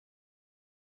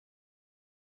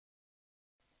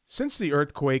Since the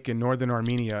earthquake in northern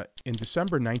Armenia in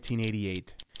December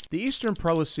 1988, the Eastern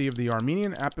Prelacy of the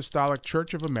Armenian Apostolic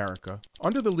Church of America,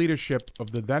 under the leadership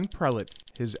of the then prelate,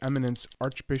 His Eminence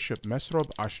Archbishop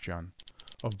Mesrob Ashtian,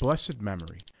 of blessed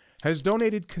memory, has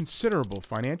donated considerable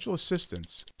financial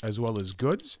assistance as well as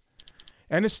goods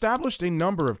and established a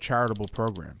number of charitable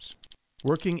programs,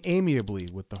 working amiably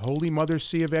with the Holy Mother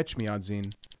See of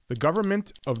Etchmiadzin, the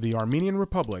government of the Armenian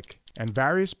Republic, and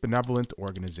various benevolent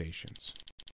organizations.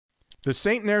 The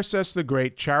St. Nerses the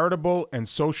Great Charitable and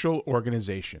Social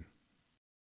Organization.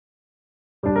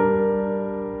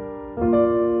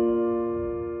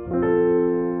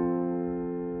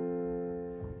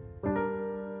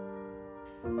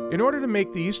 In order to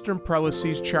make the Eastern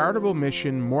Prelacy's charitable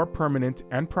mission more permanent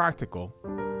and practical,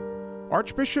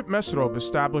 Archbishop Mesrob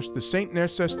established the St.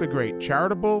 Nerses the Great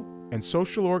Charitable and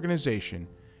Social Organization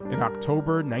in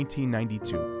October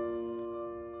 1992.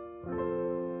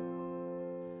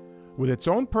 With its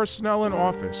own personnel and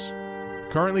office,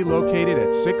 currently located at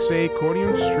 6A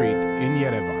Koryun Street in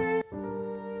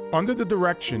Yerevan. Under the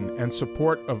direction and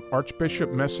support of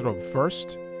Archbishop Mesrob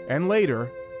first, and later,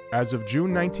 as of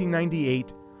June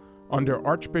 1998, under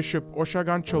Archbishop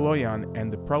Oshagan Choloyan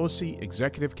and the Prelacy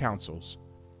Executive Councils,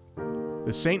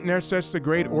 the St. Nerses the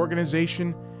Great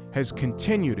organization has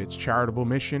continued its charitable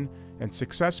mission and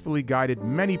successfully guided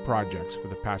many projects for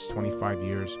the past 25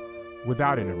 years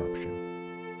without interruption.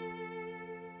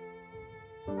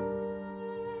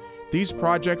 These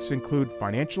projects include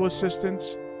financial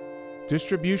assistance,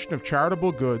 distribution of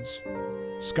charitable goods,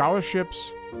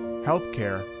 scholarships,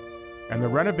 healthcare, and the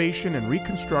renovation and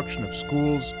reconstruction of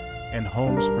schools and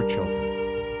homes for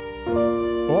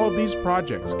children. All of these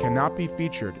projects cannot be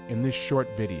featured in this short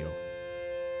video.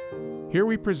 Here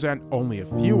we present only a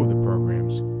few of the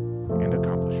programs and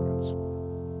accomplishments.